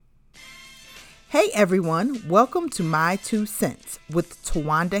Hey everyone, welcome to My Two Cents with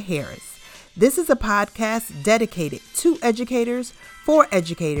Tawanda Harris. This is a podcast dedicated to educators, for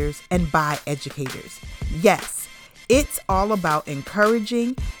educators, and by educators. Yes, it's all about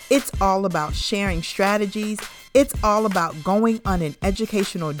encouraging, it's all about sharing strategies, it's all about going on an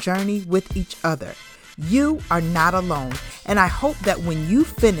educational journey with each other. You are not alone, and I hope that when you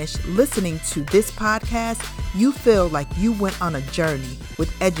finish listening to this podcast, you feel like you went on a journey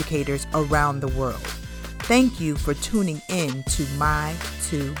with educators around the world. Thank you for tuning in to My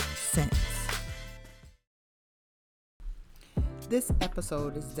Two Cents. This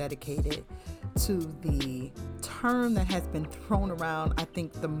episode is dedicated to the term that has been thrown around, I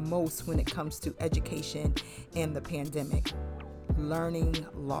think, the most when it comes to education and the pandemic: learning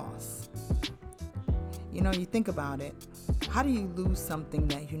loss. You know, you think about it, how do you lose something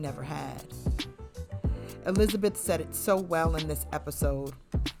that you never had? Elizabeth said it so well in this episode.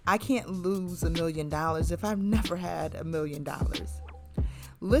 I can't lose $1 million if I've never had $1 million.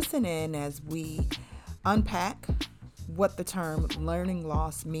 Listen in as we unpack what the term learning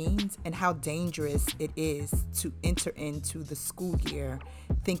loss means and how dangerous it is to enter into the school year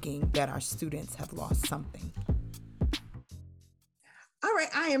thinking that our students have lost something. All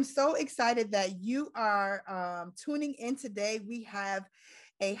right, I am so excited that you are tuning in today. We have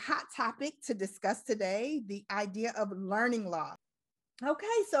a hot topic to discuss today, the idea of learning loss. Okay,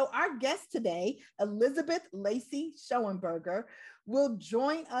 so our guest today, Elizabeth Lacey Schoenberger, will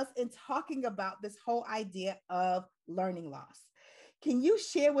join us in talking about this whole idea of learning loss. Can you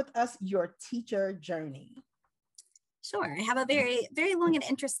share with us your teacher journey? Sure. I have a very, very long and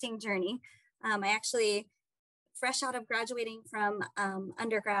interesting journey. I actually, fresh out of graduating from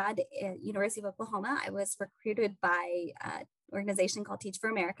undergrad at University of Oklahoma, I was recruited by an organization called Teach for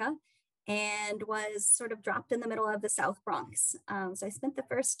America and was sort of dropped in the middle of the South Bronx. So I spent the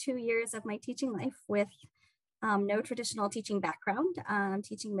first 2 years of my teaching life with no traditional teaching background,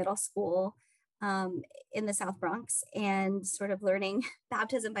 teaching middle school in the South Bronx and sort of learning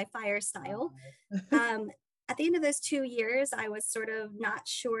baptism by fire style. At the end of those 2 years, I was sort of not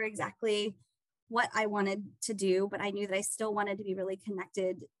sure exactly what I wanted to do, but I knew that I still wanted to be really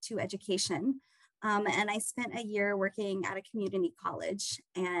connected to education. And I spent a year working at a community college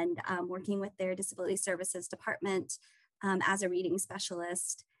and working with their disability services department as a reading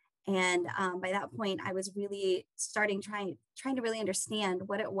specialist. And by that point, I was really trying to really understand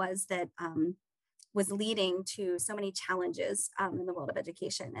what it was that was leading to so many challenges in the world of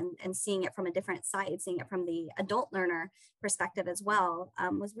education, and seeing it from a different side, seeing it from the adult learner perspective as well,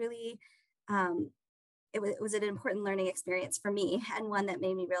 was really, it was an important learning experience for me, and one that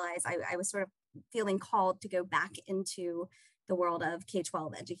made me realize I was sort of feeling called to go back into the world of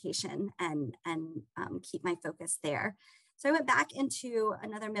K-12 education and keep my focus there. So I went back into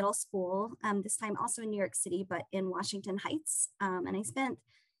another middle school, this time also in New York City, but in Washington Heights. And I spent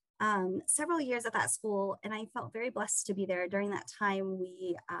several years at that school, and I felt very blessed to be there. During that time,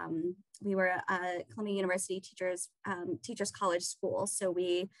 we were a Columbia University teachers college school, so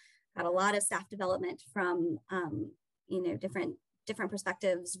we got a lot of staff development from different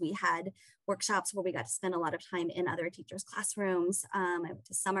perspectives. We had workshops where we got to spend a lot of time in other teachers' classrooms. I went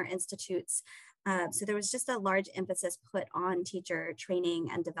to summer institutes. So there was just a large emphasis put on teacher training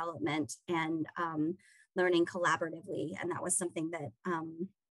and development and learning collaboratively. And that was something that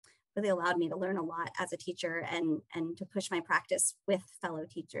really allowed me to learn a lot as a teacher and to push my practice with fellow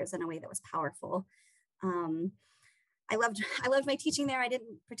teachers in a way that was powerful. I loved my teaching there.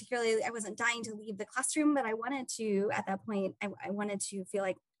 I wasn't dying to leave the classroom, but I wanted to, at that point, I wanted to feel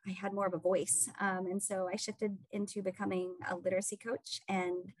like I had more of a voice. And so I shifted into becoming a literacy coach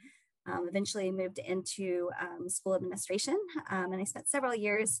and eventually moved into school administration. And I spent several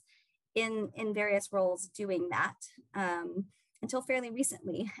years in various roles doing that until fairly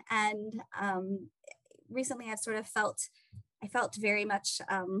recently. And recently I felt very much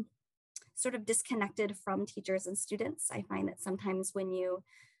sort of disconnected from teachers and students. I find that sometimes when you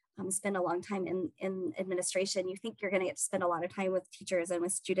spend a long time in administration, you think you're going to get to spend a lot of time with teachers and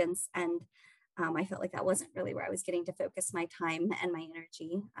with students. And I felt like that wasn't really where I was getting to focus my time and my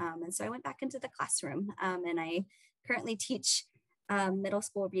energy. And so I went back into the classroom, and I currently teach middle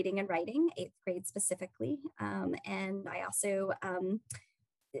school reading and writing, 8th grade specifically. And I also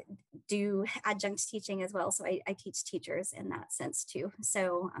do adjunct teaching as well. So I teach teachers in that sense too.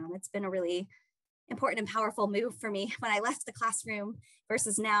 So it's been a really important and powerful move for me when I left the classroom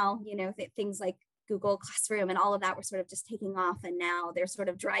versus now, things like Google Classroom and all of that were sort of just taking off, and now they're sort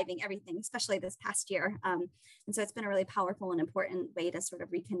of driving everything, especially this past year. And so it's been a really powerful and important way to sort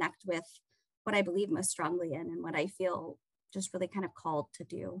of reconnect with what I believe most strongly in and what I feel just really kind of called to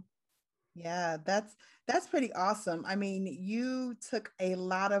do. Yeah, that's pretty awesome. I mean, you took a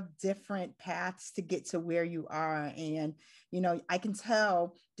lot of different paths to get to where you are. And, I can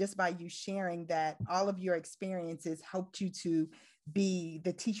tell just by you sharing that all of your experiences helped you to be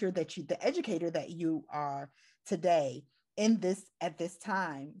the teacher the educator that you are today at this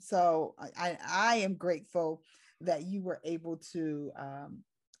time. So I am grateful that you were able to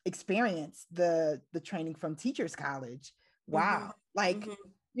experience the training from Teachers College. Mm-hmm. Wow. Like,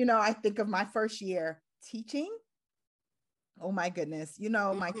 Mm-hmm. I think of my first year teaching. Oh my goodness. My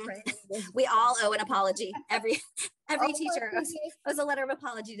Mm-hmm. training was, We all owe an apology. Every oh my teacher goodness. owes a letter of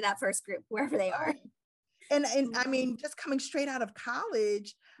apology to that first group, wherever they are. Oh. And I Mm-hmm. mean, just coming straight out of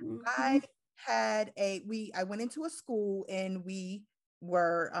college, Mm-hmm. I I went into a school and we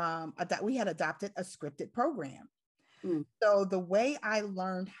had adopted a scripted program. Mm. So the way I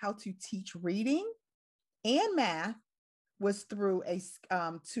learned how to teach reading and math was through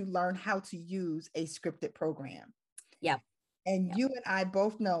to learn how to use a scripted program. Yep. And Yep. you and I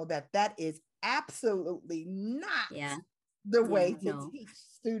both know that that is absolutely not Yeah. the Yeah. way to No. teach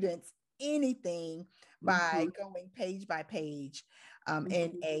students anything by Mm-hmm. going page by page in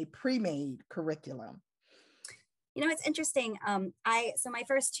Mm-hmm. a pre-made curriculum. It's interesting. So my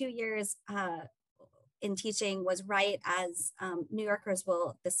first 2 years in teaching was right as New Yorkers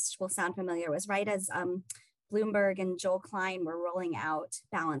this will sound familiar, was right as Bloomberg and Joel Klein were rolling out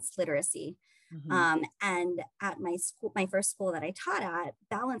balanced literacy. Mhm. And at my school, my first school that I taught at,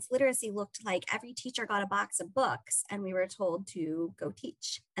 balanced literacy looked like every teacher got a box of books and we were told to go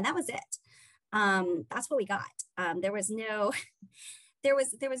teach. And that was it. That's what we got. There was no there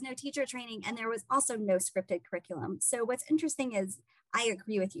was no teacher training, and there was also no scripted curriculum. So what's interesting is I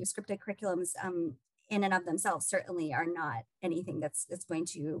agree with you. Scripted curriculums in and of themselves certainly are not anything that's going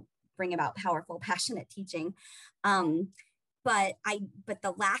to bring about powerful, passionate teaching. Um, but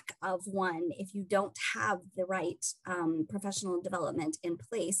the lack of one, if you don't have the right professional development in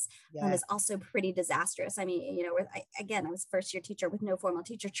place, Yes. is also pretty disastrous. I mean, I was first year teacher with no formal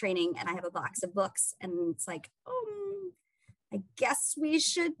teacher training, and I have a box of books, and it's like, oh, I guess we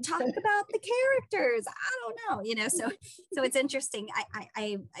should talk about the characters. I don't know, so it's interesting.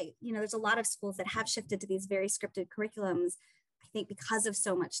 There's a lot of schools that have shifted to these very scripted curriculums. I think because of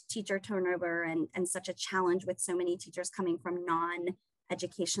so much teacher turnover and such a challenge with so many teachers coming from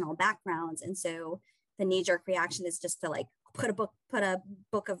non-educational backgrounds. And so the knee-jerk reaction is just to like put a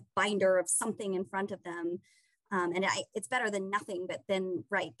book of binder of something in front of them. It's better than nothing, but then,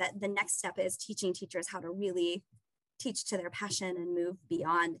 right, that the next step is teaching teachers how to really teach to their passion and move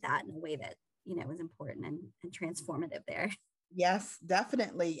beyond that in a way that is important and transformative there. Yes,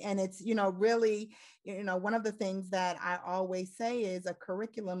 definitely. And it's, really, one of the things that I always say is a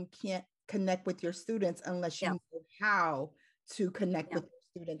curriculum can't connect with your students unless you Yeah. know how to connect Yeah. with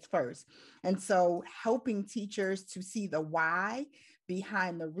your students first. And so helping teachers to see the why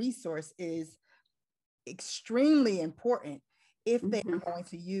behind the resource is extremely important if they Mm-hmm. are going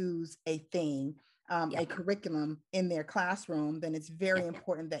to use a thing, Yeah. a curriculum in their classroom, then it's very Yeah.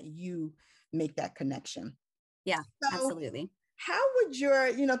 important that you make that connection. Yeah. So Absolutely. how would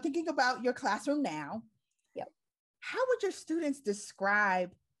thinking about your classroom now, Yep. how would your students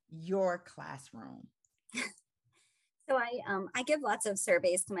describe your classroom? So I give lots of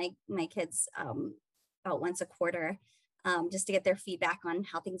surveys to my kids about once a quarter, just to get their feedback on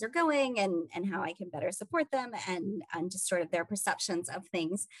how things are going and how I can better support them and just sort of their perceptions of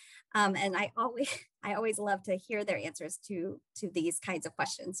things. And I always love to hear their answers to these kinds of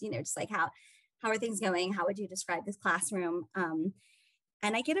questions. Just like how are things going? How would you describe this classroom?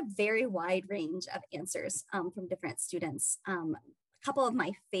 And I get a very wide range of answers from different students. A couple of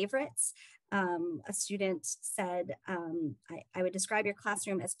my favorites. A student said, I would describe your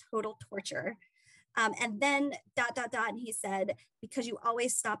classroom as total torture. And then ... And he said, because you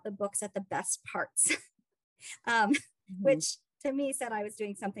always stop the books at the best parts, which to me said I was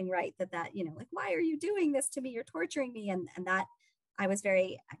doing something right, like, why are you doing this to me? You're torturing me. And that I was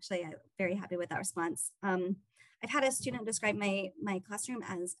very happy with that response. I've had a student describe my classroom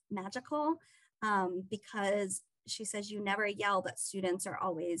as magical because she says you never yell, but students are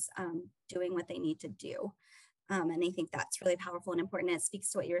always doing what they need to do. And I think that's really powerful and important. It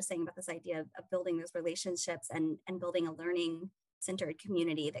speaks to what you were saying about this idea of building those relationships and building a learning centered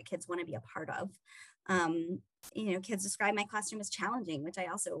community that kids want to be a part of. Kids describe my classroom as challenging, which I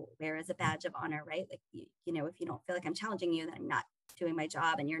also wear as a badge of honor, right? Like, if you don't feel like I'm challenging you, then I'm not doing my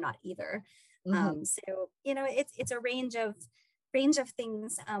job and you're not either. Mm-hmm. So, it's a range of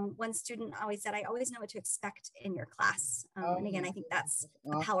things. One student always said, I always know what to expect in your class. And again, I think that's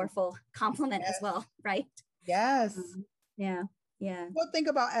a powerful compliment as well, right? Yes. Yeah. Yeah. Well, think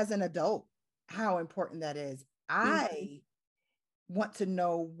about as an adult how important that is. I want to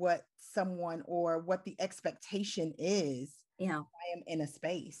know what someone or what the expectation is. Yeah. I am in a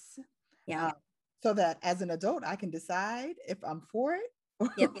space. Yeah. So that as an adult, I can decide if I'm for it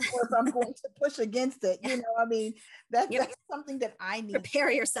Yep. or if I'm going to push against it. You know, I mean, Yep. that's something that I need.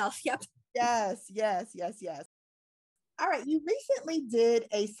 Prepare yourself. Yep. Yes, yes, yes, yes. All right. You recently did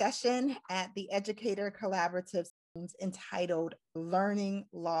a session at the Educator Collaborative entitled Learning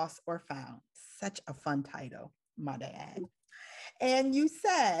Lost or Found. Such a fun title, might I add. And you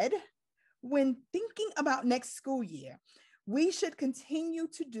said, when thinking about next school year, we should continue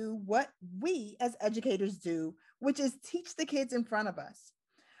to do what we as educators do, which is teach the kids in front of us.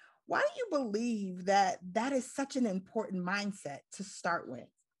 Why do you believe that that is such an important mindset to start with?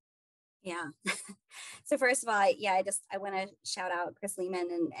 Yeah. So first of all, I want to shout out Chris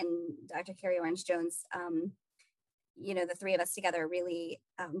Lehman and Dr. Carrie Orange Jones. The three of us together really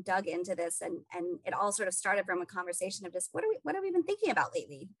dug into this, and it all sort of started from a conversation of just what have we been thinking about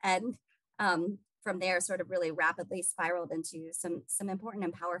lately, and from there sort of really rapidly spiraled into some important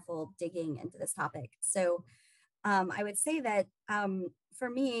and powerful digging into this topic. So I would say that for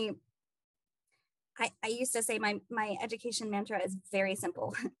me, I used to say my education mantra is very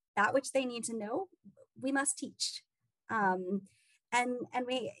simple. That which they need to know, we must teach. And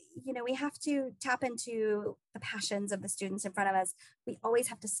we have to tap into the passions of the students in front of us. We always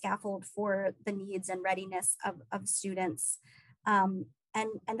have to scaffold for the needs and readiness of students. And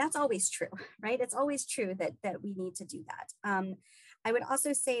that's always true, right? It's always true that we need to do that. I would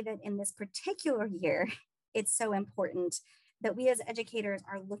also say that in this particular year, it's so important that we as educators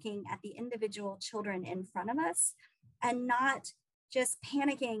are looking at the individual children in front of us and not just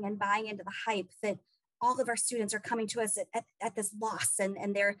panicking and buying into the hype that all of our students are coming to us at this loss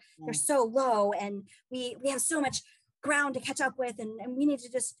and they're so low and we have so much ground to catch up with and we need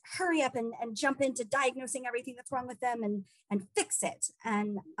to just hurry up and jump into diagnosing everything that's wrong with them and fix it.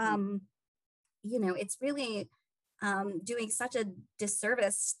 And, it's really doing such a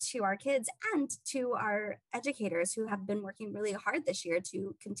disservice to our kids and to our educators who have been working really hard this year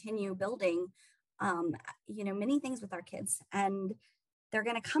to continue building, many things with our kids. And they're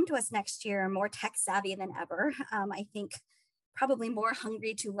going to come to us next year more tech savvy than ever. I think probably more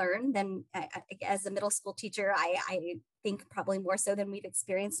hungry to learn than as a middle school teacher. I think probably more so than we've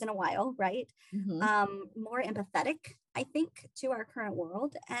experienced in a while, right? More empathetic, I think, to our current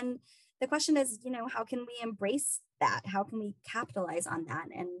world. And the question is, how can we embrace that? How can we capitalize on that?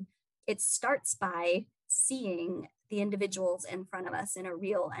 And it starts by seeing the individuals in front of us in a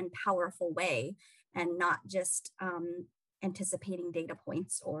real and powerful way and not just anticipating data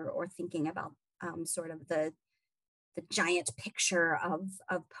points or thinking about sort of the giant picture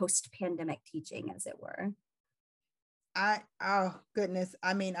of post-pandemic teaching, as it were. Oh goodness.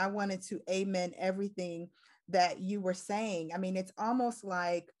 I mean, I wanted to amen everything that you were saying. I mean, it's almost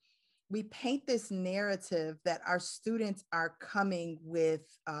like we paint this narrative that our students are coming with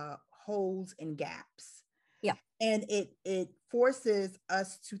holes and gaps. Yeah. And it forces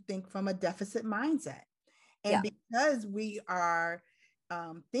us to think from a deficit mindset. And because we are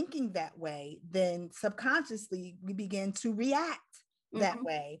thinking that way, then subconsciously we begin to react that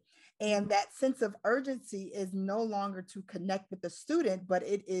way. And that sense of urgency is no longer to connect with the student, but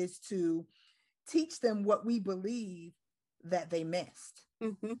it is to teach them what we believe that they missed.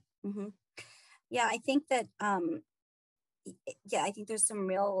 Yeah, I think that, I think there's some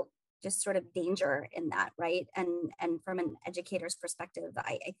real just sort of danger in that, right? And from an educator's perspective,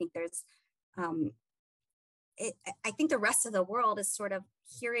 I think there's, I think the rest of the world is sort of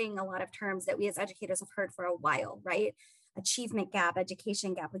hearing a lot of terms that we as educators have heard for a while, right? Achievement gap,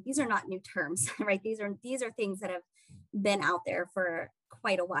 education gap, like these are not new terms, right? These are things that have been out there for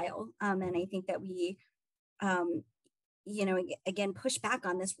quite a while. And I think that we, again, push back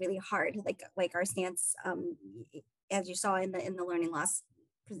on this really hard, like our stance, as you saw in the learning loss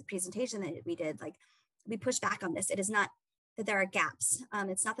presentation that we did, like we push back on this. It is not that there are gaps.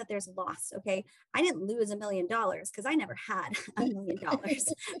 It's not that there's loss. Okay. I didn't lose $1 million because I never had $1 million,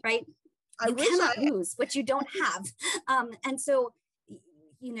 right? You cannot lose what you don't have. And so,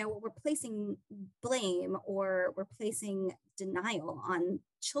 we're placing blame or we're placing denial on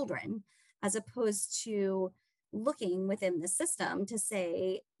children as opposed to looking within the system to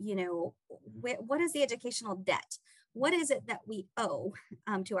say, what is the educational debt? What is it that we owe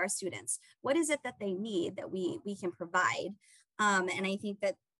to our students? What is it that they need that we can provide? And I think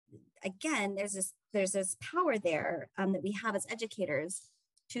that, again, there's this power there that we have as educators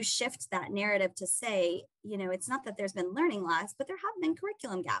to shift that narrative to say, it's not that there's been learning loss, but there have been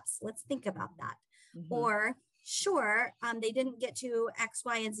curriculum gaps. Let's think about that. Or sure, they didn't get to X,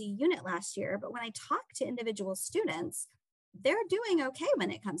 Y, and Z unit last year, but when I talk to individual students, they're doing okay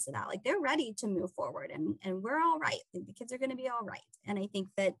when it comes to that. Like they're ready to move forward, and we're all right. The kids are going to be all right. And I think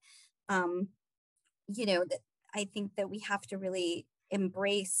that, that I think that we have to really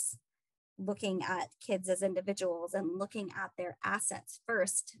embrace looking at kids as individuals and looking at their assets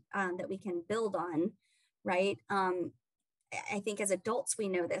first, that we can build on, right? I think as adults, we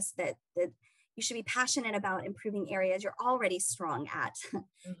know this, that you should be passionate about improving areas you're already strong at,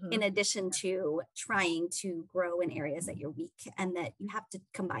 in addition to trying to grow in areas that you're weak, and that you have to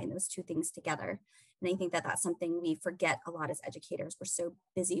combine those two things together. And I think that that's something we forget a lot as educators. We're so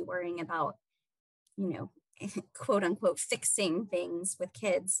busy worrying about, quote unquote, fixing things with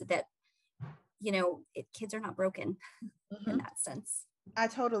kids that, kids are not broken in that sense. I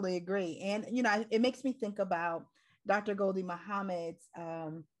totally agree. And, it makes me think about Dr. Gholdy Muhammad's,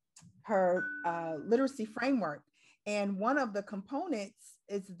 her literacy framework. And one of the components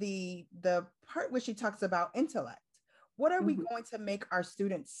is the part where she talks about intellect. What are we going to make our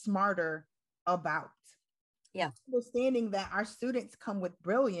students smarter about? Yeah. Understanding that our students come with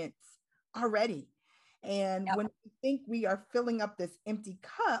brilliance already. And when we think we are filling up this empty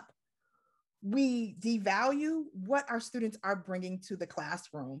cup, we devalue what our students are bringing to the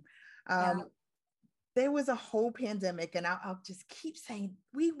classroom. There was a whole pandemic, and I'll just keep saying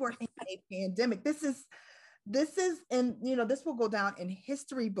we were in a pandemic. This is, and this will go down in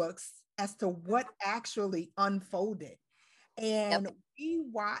history books as to what actually unfolded. And we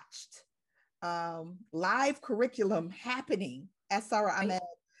watched live curriculum happening, as Sarah Ahmed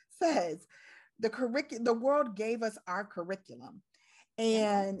says. The world gave us our curriculum.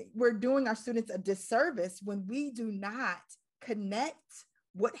 And we're doing our students a disservice when we do not connect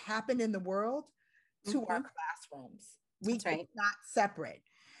what happened in the world to our classrooms. It's not separate.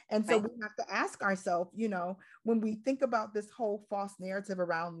 And so we have to ask ourselves, when we think about this whole false narrative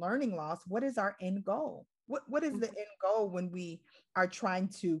around learning loss, what is our end goal? What is the end goal when we are trying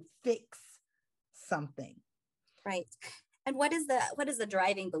to fix something? Right. And what is the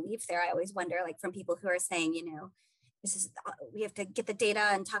driving belief there? I always wonder, like, from people who are saying, this is, we have to get the data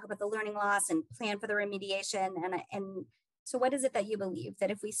and talk about the learning loss and plan for the remediation. And so what is it that you believe,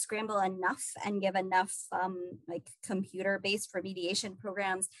 that if we scramble enough and give enough like computer-based remediation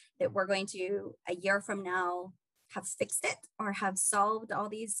programs, that we're going to, a year from now, have fixed it or have solved all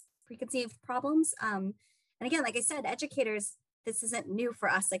these preconceived problems? And again, like I said, educators, this isn't new for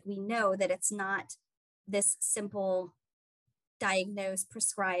us. Like, we know that it's not this simple diagnose,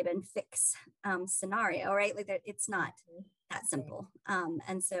 prescribe, and fix scenario, right? Like it's not that simple.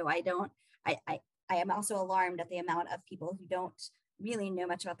 And so I am also alarmed at the amount of people who don't really know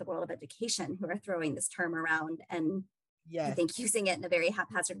much about the world of education, who are throwing this term around, and I think using it in a very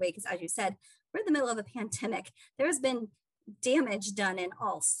haphazard way, because as you said, we're in the middle of a pandemic. There has been damage done in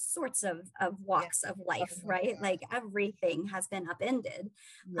all sorts of walks of life, right? Like everything has been upended.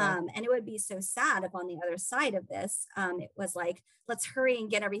 And it would be so sad if on the other side of this, it was like, let's hurry and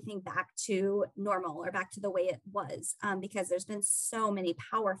get everything back to normal or back to the way it was, because there's been so many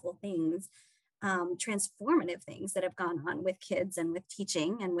powerful things, transformative things that have gone on with kids and with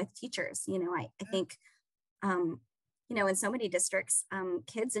teaching and with teachers. I think, in so many districts,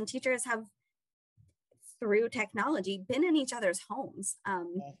 kids and teachers have, through technology, been in each other's homes. I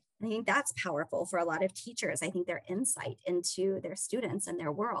think that's powerful for a lot of teachers. I think their insight into their students and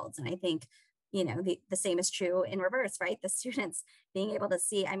their worlds. And I think, the same is true in reverse, right? The students being able to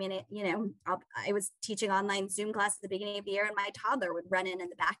see, I was teaching online Zoom class at the beginning of the year, and my toddler would run in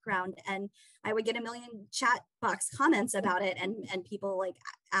the background, and I would get a million chat box comments about it, and people like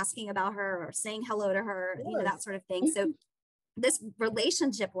asking about her or saying hello to her, that sort of thing. So this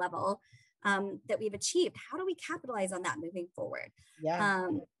relationship level that we've achieved, how do we capitalize on that moving forward?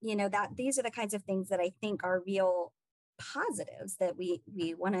 That these are the kinds of things that I think are real positives that we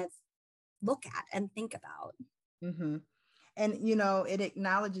want to look at and think about. And it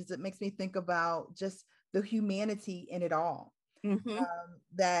acknowledges, it makes me think about just the humanity in it all.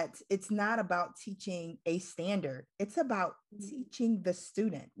 That it's not about teaching a standard, it's about teaching the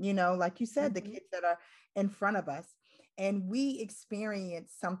student, like you said, the kids that are in front of us. And we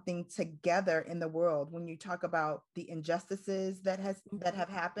experience something together in the world. When you talk about the injustices that have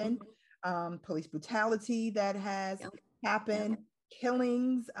happened, police brutality that has happened,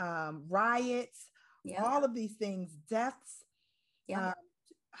 killings, riots, all of these things, deaths.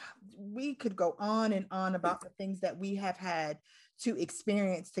 We could go on and on about the things that we have had to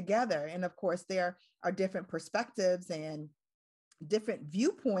experience together. And of course, there are different perspectives and different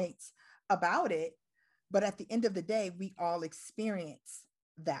viewpoints about it. But at the end of the day, we all experience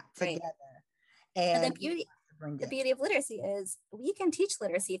that together. And the beauty, bring the it. beauty of literacy is we can teach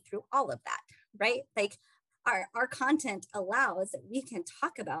literacy through all of that, right? Like our content allows that we can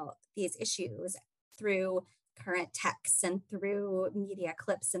talk about these issues through current texts and through media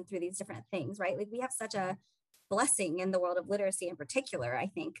clips and through these different things, right? Like we have such a blessing in the world of literacy in particular, I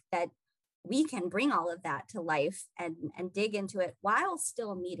think, that we can bring all of that to life and dig into it while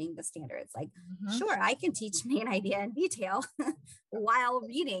still meeting the standards. Like, sure, I can teach main idea in detail while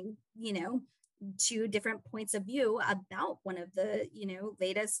reading, two different points of view about one of the,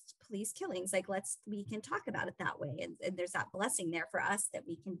 latest police killings. Like, we can talk about it that way. And there's that blessing there for us that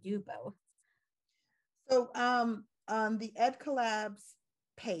we can do both. So on the Ed Collabs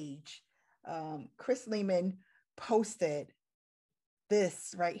page, Chris Lehman posted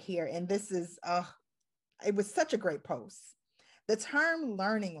this right here. And this is, it was such a great post. The term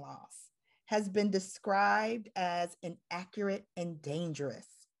learning loss has been described as inaccurate and dangerous.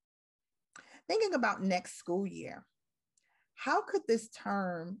 Thinking about next school year, how could this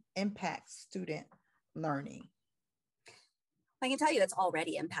term impact student learning? I can tell you it's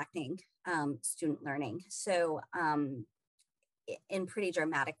already impacting student learning. So in pretty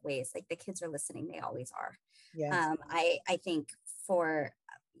dramatic ways, like the kids are listening, they always are. Yes. I think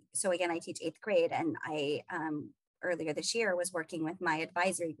so again, I teach 8th grade, and I earlier this year was working with my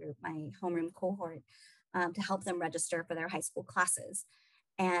advisory group, my homeroom cohort, to help them register for their high school classes.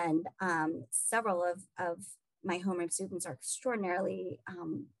 And several of my homeroom students are extraordinarily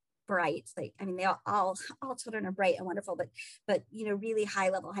bright. Like, I mean, they all children are bright and wonderful, but really high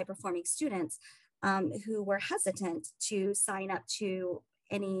level, high performing students who were hesitant to sign up to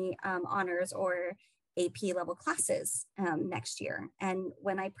any honors or AP level classes next year. And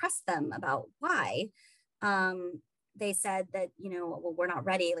when I pressed them about why, they said that, well, we're not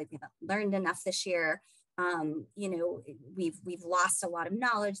ready. Like, we haven't learned enough this year. We've lost a lot of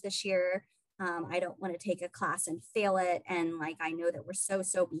knowledge this year. I don't want to take a class and fail it. And like, I know that we're so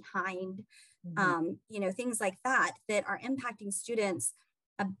behind, things like that are impacting students,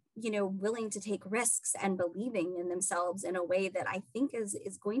 willing to take risks and believing in themselves in a way that I think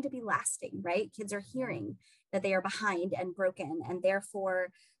is going to be lasting, right? Kids are hearing that they are behind and broken, and therefore,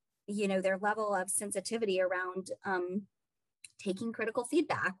 their level of sensitivity around taking critical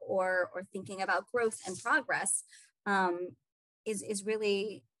feedback or thinking about growth and progress is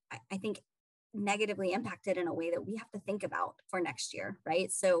really, I think, negatively impacted in a way that we have to think about for next year,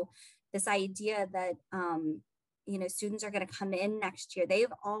 right? So this idea that students are going to come in next year,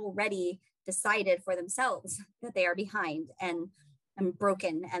 they've already decided for themselves that they are behind and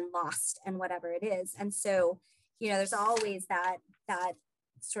broken and lost and whatever it is. And so, there's always that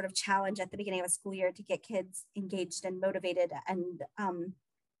sort of challenge at the beginning of a school year to get kids engaged and motivated and,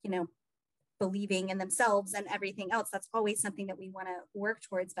 believing in themselves and everything else. That's always something that we want to work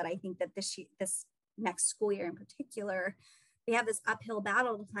towards. But I think that this next school year in particular, we have this uphill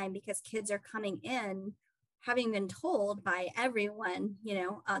battle to climb because kids are coming in having been told by everyone,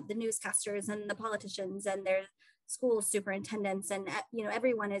 the newscasters and the politicians and their school superintendents, and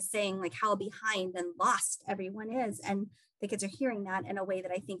everyone is saying like how behind and lost everyone is, and the kids are hearing that in a way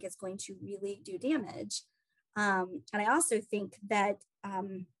that I think is going to really do damage. And I also think that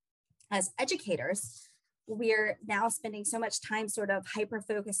as educators, we're now spending so much time sort of hyper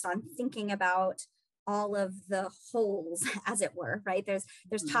focused on thinking about all of the holes, as it were, right? There's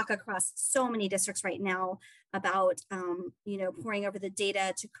talk across so many districts right now about, poring over the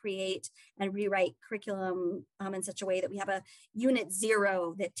data to create and rewrite curriculum in such a way that we have a unit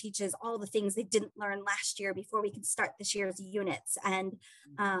 0 that teaches all the things they didn't learn last year before we can start this year's units, and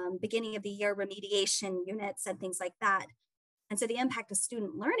beginning of the year remediation units and things like that. And so the impact of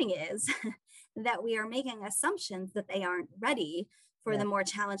student learning is that we are making assumptions that they aren't ready for the more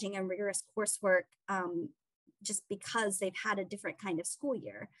challenging and rigorous coursework, just because they've had a different kind of school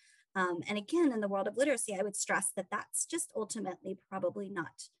year. And again, in the world of literacy, I would stress that that's just ultimately probably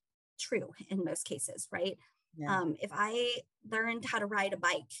not true in most cases, right? Yeah. If I learned how to ride a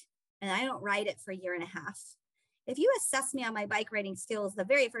bike and I don't ride it for a year and a half, if you assess me on my bike riding skills the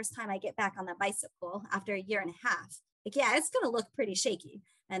very first time I get back on that bicycle after a year and a half, like, yeah, it's going to look pretty shaky.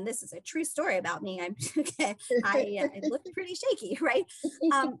 And this is a true story about me. I looked pretty shaky, right?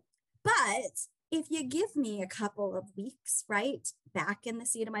 But if you give me a couple of weeks, right, back in the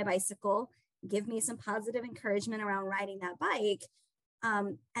seat of my bicycle, give me some positive encouragement around riding that bike,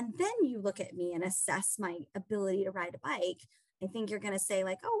 and then you look at me and assess my ability to ride a bike, I think you're going to say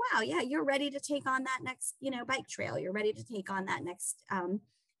like, oh, wow, yeah, you're ready to take on that next, bike trail. You're ready to take on that next,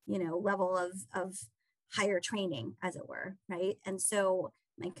 level of higher training, as it were, right? And so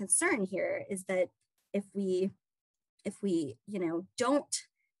my concern here is that if we don't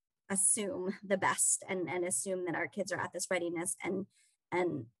assume the best and assume that our kids are at this readiness and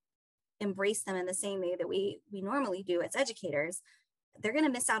embrace them in the same way that we normally do as educators, they're going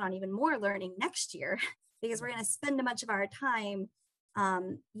to miss out on even more learning next year because we're going to spend a bunch of our time, I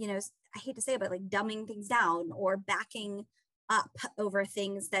hate to say it, but like dumbing things down or backing up over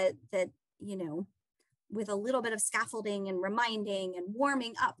things that, with a little bit of scaffolding and reminding and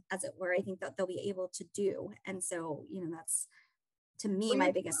warming up, as it were, I think that they'll be able to do. And so, that's, to me,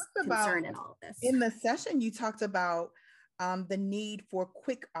 my biggest concern in all of this. In the session, you talked about the need for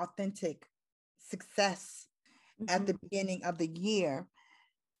quick, authentic success at the beginning of the year.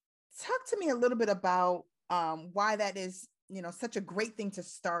 Talk to me a little bit about why that is, such a great thing to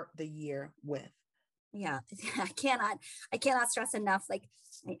start the year with. Yeah, I cannot stress enough, like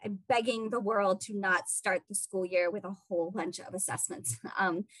I'm begging the world to not start the school year with a whole bunch of assessments.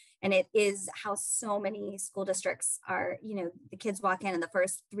 And it is how so many school districts are, the kids walk in and the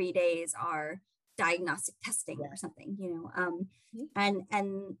first 3 days are diagnostic testing or something,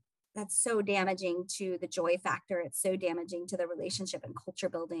 and that's so damaging to the joy factor. It's so damaging to the relationship and culture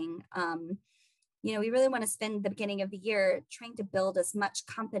building. We really want to spend the beginning of the year trying to build as much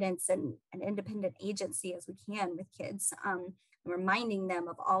confidence and independent agency as we can with kids, and reminding them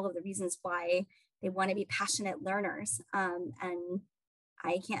of all of the reasons why they want to be passionate learners. And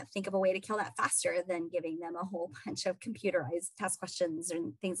I can't think of a way to kill that faster than giving them a whole bunch of computerized test questions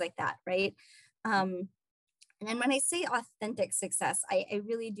and things like that, right? And then when I say authentic success, I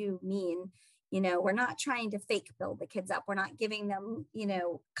really do mean, we're not trying to fake build the kids up. We're not giving them,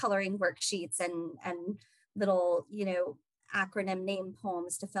 coloring worksheets and little, acronym name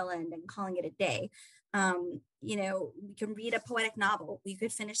poems to fill in and calling it a day. We can read a poetic novel. We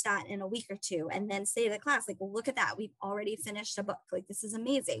could finish that in a week or two and then say to the class, like, well, look at that. We've already finished a book. Like, this is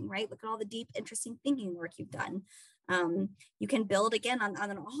amazing, right? Look at all the deep, interesting thinking work you've done. You can build again on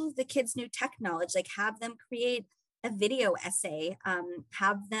all of the kids' new tech knowledge, like have them create a video essay,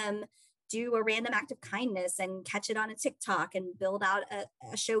 have them do a random act of kindness and catch it on a TikTok and build out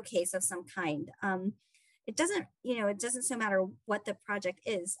a showcase of some kind. It doesn't so matter what the project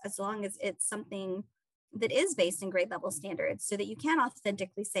is, as long as it's something that is based in grade level standards, so that you can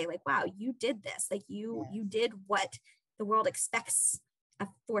authentically say, like, wow, you did this. Like you did what the world expects a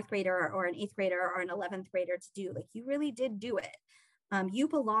fourth grader or an eighth grader or an 11th grader to do. Like you really did do it. You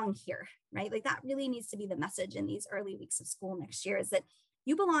belong here, right? Like that really needs to be the message in these early weeks of school next year, is that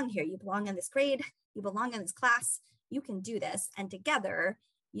you belong here. You belong in this grade. You belong in this class. You can do this. And together,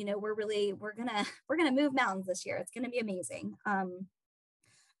 we're gonna move mountains this year. It's gonna be amazing.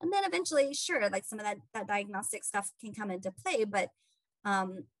 And then eventually, sure, like some of that diagnostic stuff can come into play. But I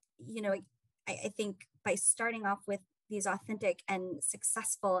think by starting off with these authentic and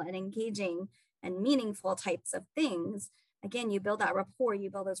successful and engaging and meaningful types of things, again, you build that rapport, you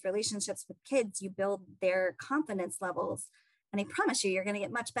build those relationships with kids, you build their confidence levels. And I promise you're going to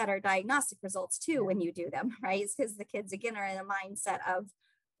get much better diagnostic results too when you do them, right? Because the kids, again, are in a mindset of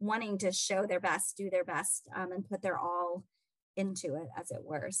wanting to show their best, do their best, and put their all into it, as it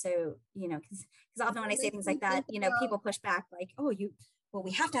were. So, because often when I say things like that, people push back like, oh,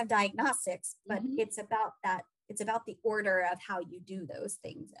 we have to have diagnostics, but it's about that. It's about the order of how you do those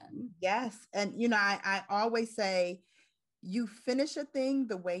things. Yes. And, I always say, you finish a thing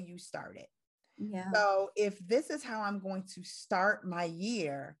the way you start it. Yeah. So if this is how I'm going to start my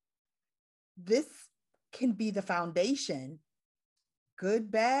year, this can be the foundation,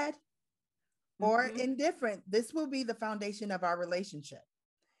 good, bad, or indifferent. This will be the foundation of our relationship.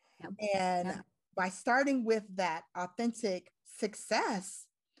 And by starting with that authentic success,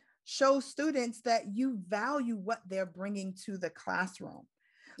 show students that you value what they're bringing to the classroom.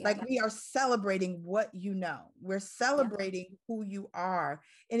 Like we are celebrating what you know. We're celebrating who you are.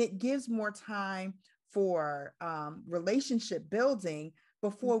 And it gives more time for relationship building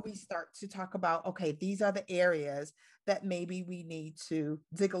before we start to talk about, okay, these are the areas that maybe we need to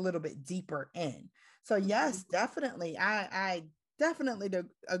dig a little bit deeper in. So yes, definitely. I definitely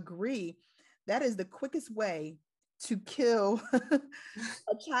agree. That is the quickest way to kill a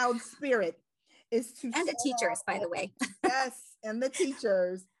child's spirit, is to and the teachers, by the way. Yes, and the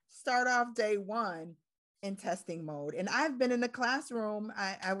teachers start off day one in testing mode. And I've been in the classroom.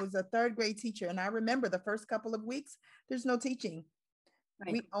 I was a third grade teacher, and I remember the first couple of weeks, there's no teaching.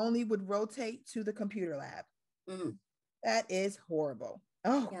 Right. We only would rotate to the computer lab. That is horrible.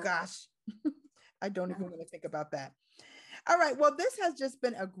 Oh gosh, I don't even want to think about that. All right, well, this has just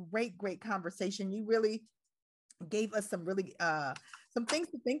been a great conversation. You really gave us some really some things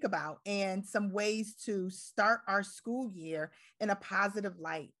to think about and some ways to start our school year in a positive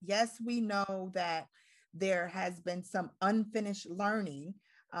light. Yes, we know that there has been some unfinished learning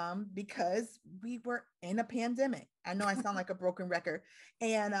because we were in a pandemic. I know I sound like a broken record,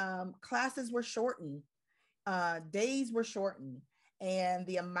 and classes were shortened, days were shortened, and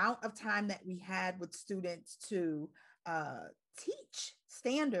the amount of time that we had with students to teach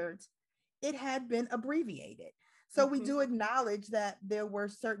standards, it had been abbreviated. So we do acknowledge that there were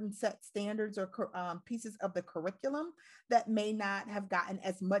certain set standards or pieces of the curriculum that may not have gotten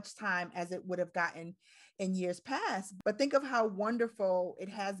as much time as it would have gotten in years past. But think of how wonderful it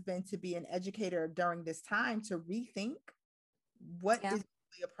has been to be an educator during this time to rethink what is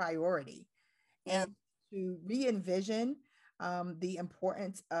really a priority and to re-envision the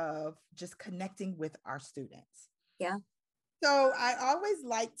importance of just connecting with our students. Yeah. So I always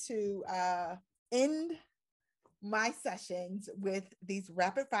like to end my sessions with these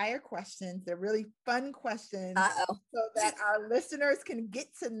rapid fire questions. They're really fun questions so that our listeners can get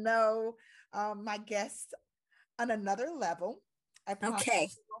to know my guests on another level. I promise it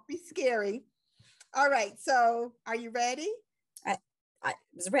won't be scary. All right. So are you ready? I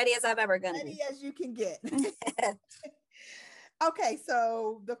as ready as I've ever gonna be. Ready as you can get. Okay.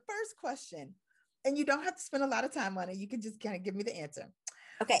 So the first question, and you don't have to spend a lot of time on it. You can just kind of give me the answer.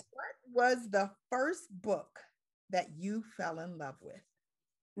 Okay. What was the first book that you fell in love with?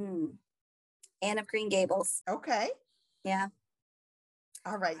 Anne of Green Gables. Okay. Yeah.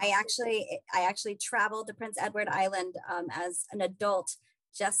 All right. I actually traveled to Prince Edward Island as an adult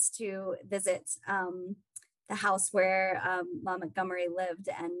just to visit the house where Mom Montgomery lived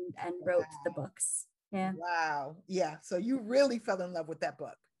and wrote the books. Yeah. Wow. Yeah. So you really fell in love with that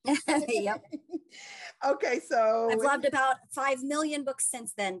book. Yep. Okay. So I've loved about 5 million books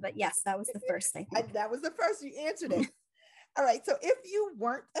since then, but yes, that was the first thing. That was the first. You answered it. All right. So if you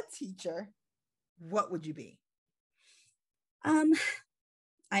weren't a teacher, what would you be?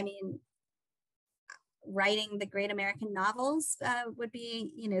 I mean, writing the great American novels would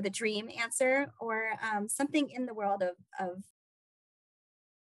be, the dream answer, or something in the world of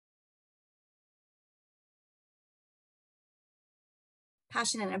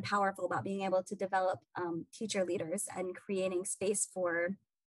passionate and powerful about being able to develop teacher leaders and creating space for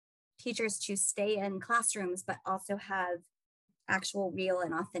teachers to stay in classrooms, but also have actual real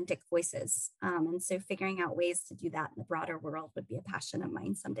and authentic voices. And so figuring out ways to do that in the broader world would be a passion of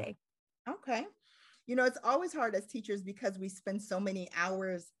mine someday. Okay. It's always hard as teachers because we spend so many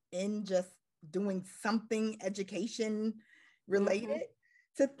hours in just doing something education related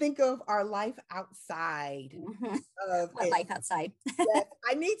to think of our life outside of life outside. Yes,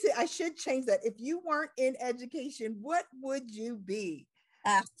 I should change that. If you weren't in education, what would you be?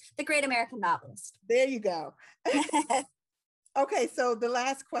 The great American novelist. There you go. Okay, so the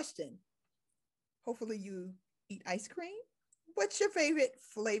last question. Hopefully you eat ice cream. What's your favorite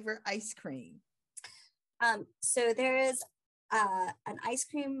flavor ice cream? So there is an ice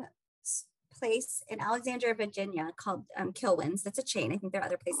cream place in Alexandria, Virginia called Kilwins. That's a chain. I think there are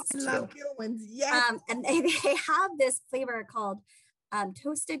other places too. I love Kilwins, yes. And they have this flavor called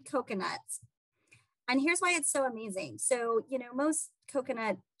toasted coconuts. And here's why it's so amazing. So, most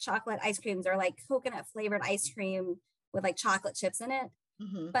coconut chocolate ice creams are like coconut flavored ice cream with like chocolate chips in it.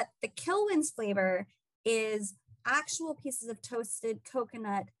 But the Kilwins flavor is actual pieces of toasted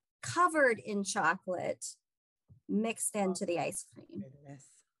coconut covered in chocolate mixed into the ice cream. Goodness.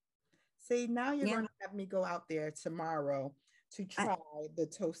 See, now you're going to have me go out there tomorrow to try the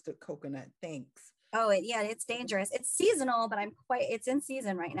toasted coconut. Thanks. Oh, it's dangerous. It's seasonal, but it's in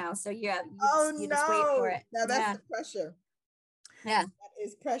season right now. So you just wait for it. Now that's the pressure. Yeah. That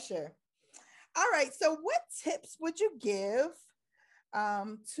is pressure. All right. So what tips would you give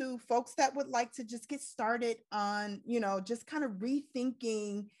to folks that would like to just get started on, just kind of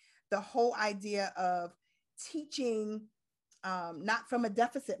rethinking the whole idea of teaching, not from a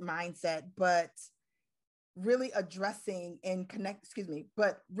deficit mindset, but really addressing and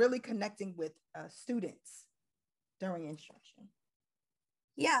really connecting with students during instruction?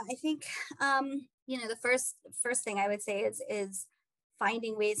 Yeah, I think, the first thing I would say is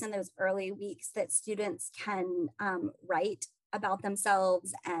finding ways in those early weeks that students can write about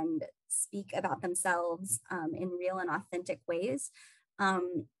themselves and speak about themselves in real and authentic ways.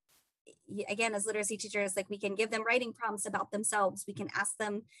 Again, as literacy teachers, like we can give them writing prompts about themselves. We can ask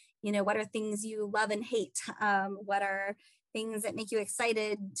them, what are things you love and hate? What are things that make you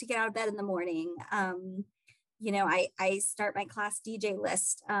excited to get out of bed in the morning? I start my class DJ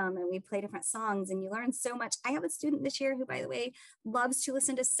list and we play different songs and you learn so much. I have a student this year who, by the way, loves to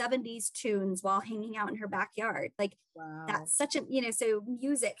listen to 70s tunes while hanging out in her backyard. Like that's such a, so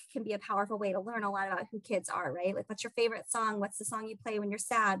music can be a powerful way to learn a lot about who kids are, right? Like what's your favorite song? What's the song you play when you're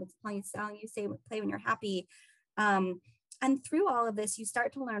sad? What's the song you play when you're happy? and through all of this, you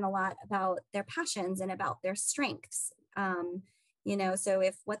start to learn a lot about their passions and about their strengths. So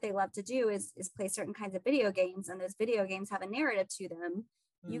if what they love to do is play certain kinds of video games, and those video games have a narrative to them,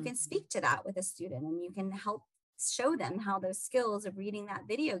 you can speak to that with a student, and you can help show them how those skills of reading that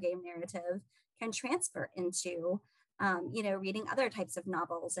video game narrative can transfer into, reading other types of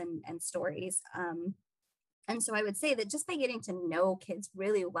novels and stories. And so I would say that just by getting to know kids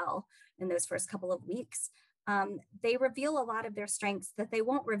really well in those first couple of weeks, they reveal a lot of their strengths that they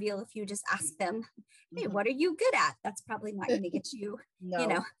won't reveal if you just ask them, hey, what are you good at? That's probably not going to get you,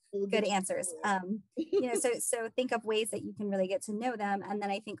 good answers. So think of ways that you can really get to know them. And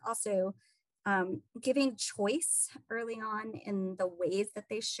then I think also giving choice early on in the ways that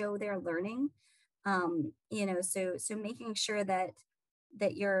they show their learning. So making sure that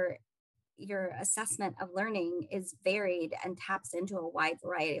your assessment of learning is varied and taps into a wide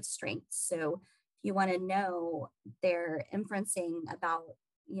variety of strengths. So if you want to know their inferencing about,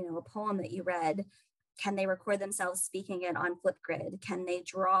 a poem that you read, can they record themselves speaking it on Flipgrid? Can they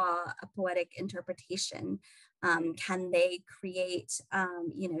draw a poetic interpretation? Can they create,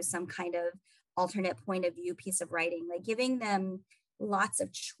 some kind of alternate point of view piece of writing? Like giving them lots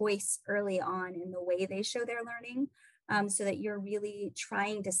of choice early on in the way they show their learning. So that you're really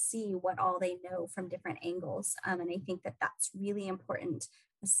trying to see what all they know from different angles. And I think that that's really important,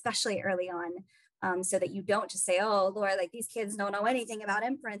 especially early on, so that you don't just say, oh, Laura, like these kids don't know anything about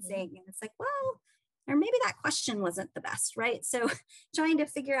inferencing. And it's like, well, or maybe that question wasn't the best, right? So trying to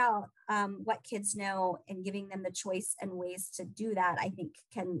figure out what kids know and giving them the choice and ways to do that, I think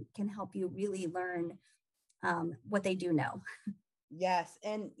can help you really learn what they do know. Yes.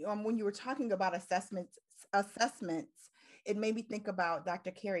 And when you were talking about assessments, it made me think about Dr.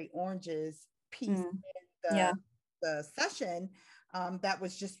 Carrie Orange's piece in the session that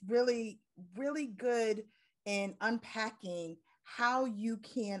was just really, really good in unpacking how you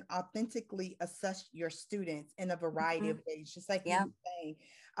can authentically assess your students in a variety of ways, just like you were saying.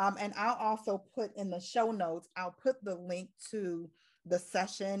 And I'll also put in the show notes, I'll put the link to the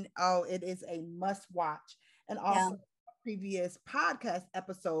session. Oh, it is a must watch. And also previous podcast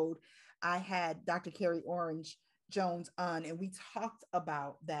episode, I had Dr. Carrie Orange Jones on, and we talked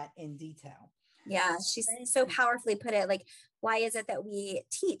about that in detail. Yeah, she's so powerfully put it. Like, why is it that we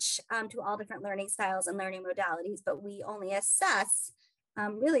teach to all different learning styles and learning modalities, but we only assess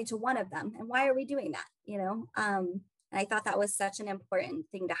really to one of them? And why are we doing that? And I thought that was such an important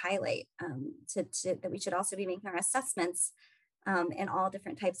thing to highlight, that we should also be making our assessments in all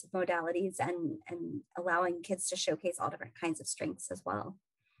different types of modalities and allowing kids to showcase all different kinds of strengths as well.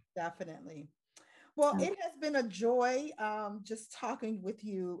 Definitely. Well, it has been a joy just talking with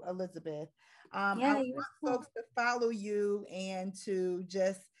you, Elizabeth. I want folks to follow you and to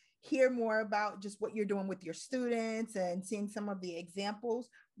just hear more about just what you're doing with your students and seeing some of the examples.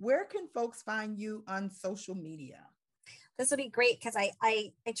 Where can folks find you on social media? This will be great because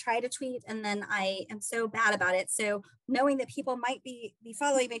I try to tweet and then I am so bad about it. So knowing that people might be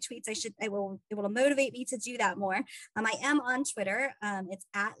following my tweets, it will motivate me to do that more. I am on Twitter. It's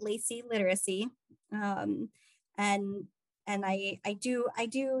at Lacey Literacy. And I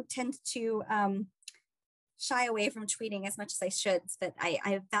do tend to shy away from tweeting as much as I should, but I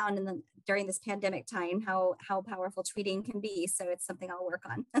have found during this pandemic time how powerful tweeting can be. So it's something I'll work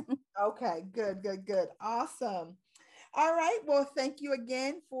on. Okay, good. Awesome. All right. Well, thank you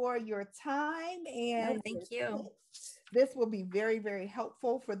again for your time. And thank you. This will be very, very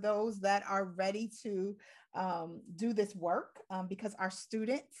helpful for those that are ready to do this work because our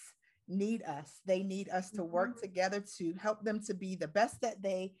students need us. They need us to work together to help them to be the best that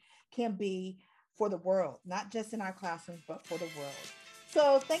they can be for the world, not just in our classrooms, but for the world.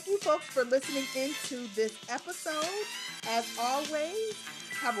 So thank you folks for listening into this episode. As always,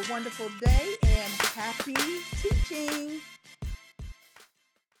 have a wonderful day and happy teaching.